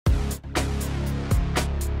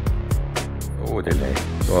So,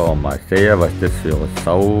 so, mal sehen, was das für ein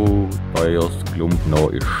sauteures Klump noch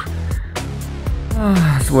ist.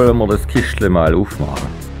 Jetzt wollen wir das Kistchen mal aufmachen.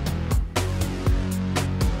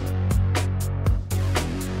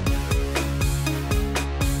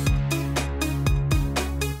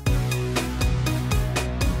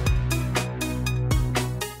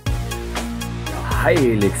 Ja,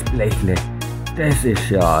 heiliges Blechle, das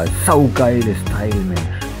ist ja ein saugeiles Teil, Mensch.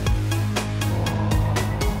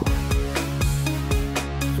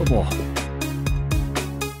 Super.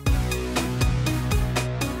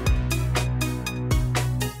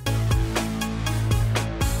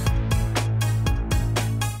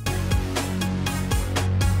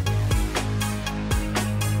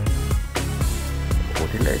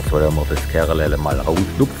 Jetzt wollen wir das Kerl mal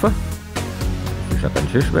rauslupfen. Das ist ja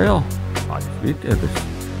ganz schön schwer. Das wiegt etwas.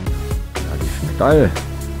 Ja, das ist Metall.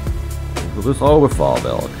 Für das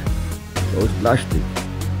Raubefahrwerk. Aus Plastik.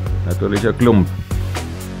 Natürlich ein Klump.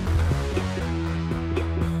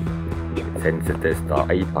 Jetzt haben sie das da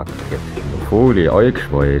eingepackt. Jetzt in der Folie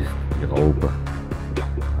eingeschweißt. Die Raube.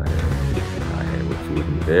 Wozu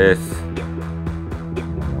denn das? Mal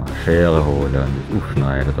eine Schere holen und das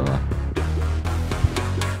aufschneiden da.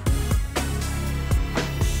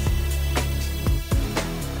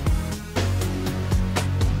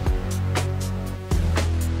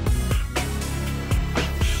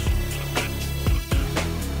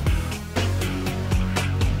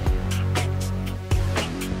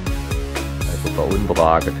 Der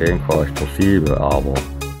Unterlage 10 kostet 7, aber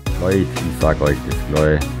Leute, ich sag euch das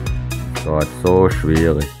gleich, das ist so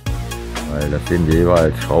schwierig, weil das sind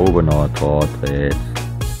jeweils Schrauben noch dran dreht,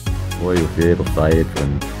 auf jeder Seite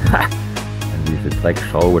und diese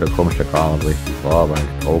Dreckschraube, da kommst du gar nicht richtig ran, weil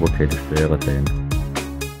die Schrauberkette schwerer sind.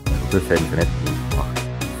 Das haben sie nicht gut gemacht.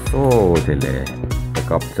 So, da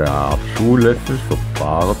gab es eine Art Schuhlöffel für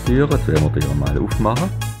Fahrertüren, jetzt werden wir die mal aufmachen.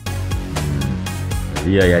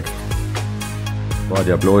 Hier jetzt. War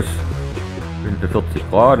ja bloß 45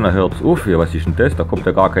 Grad und dann hört es auf. Ja, was ist denn das? Da kommt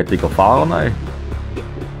ja gar kein dicker Fahrer rein.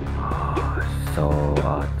 So,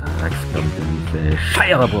 Drecksklump, diese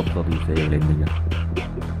Scheierwurtler, diese Elendinge.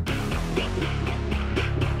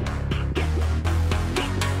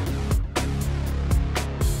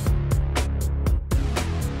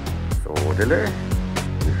 So, das ist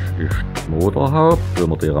die Motorhaupt. Wollen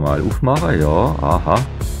wir die mal aufmachen? Ja, aha.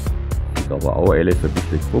 Aber auch alles ein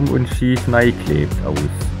bisschen krumm und schief reingeklebt aus.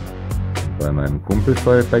 Bei meinem Kumpel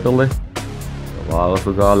Bäckerle, da war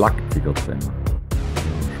sogar Lacktiger drin.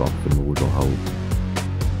 Schwarze Motorhaupt.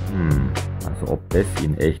 Also ob das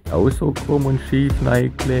in echt auch so krumm und schief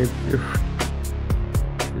reingeklebt ist.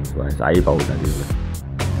 Beziehungsweise Einbau natürlich.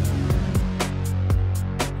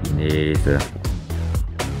 Chinese.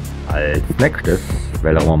 Als nächstes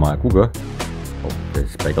wollen wir mal gucken, ob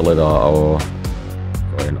das Bäckerle da auch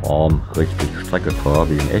den Arm richtig strecken kann,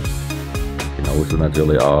 wie in echt. Genauso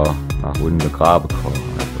natürlich auch nach unten graben kann.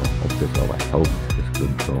 Also ob das auch was taugt, das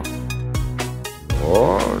Klump so.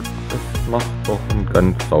 Ja, das macht doch einen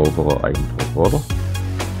ganz sauberen Eindruck, oder?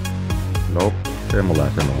 Ich glaube, den wir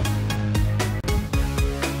lassen noch.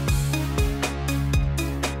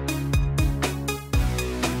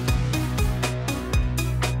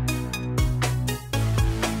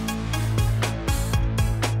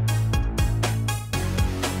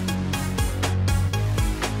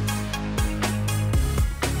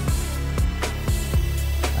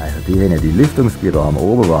 Die Lüftungsgitter am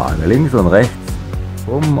Oberwagen, links und rechts,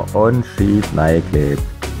 krumm und schief reingeklebt.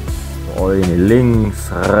 Eine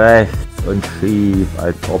links, rechts und schief,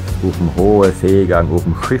 als ob es auf dem hohen Seegang auf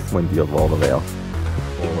dem Schiff montiert worden wäre.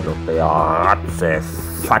 Oder der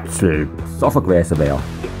Ratzefatzel besoffen gewesen wäre.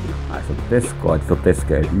 Also das geht für das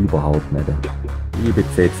Geld überhaupt nicht. Liebe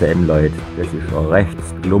CCM-Leute, das ist ein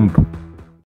rechts Klump.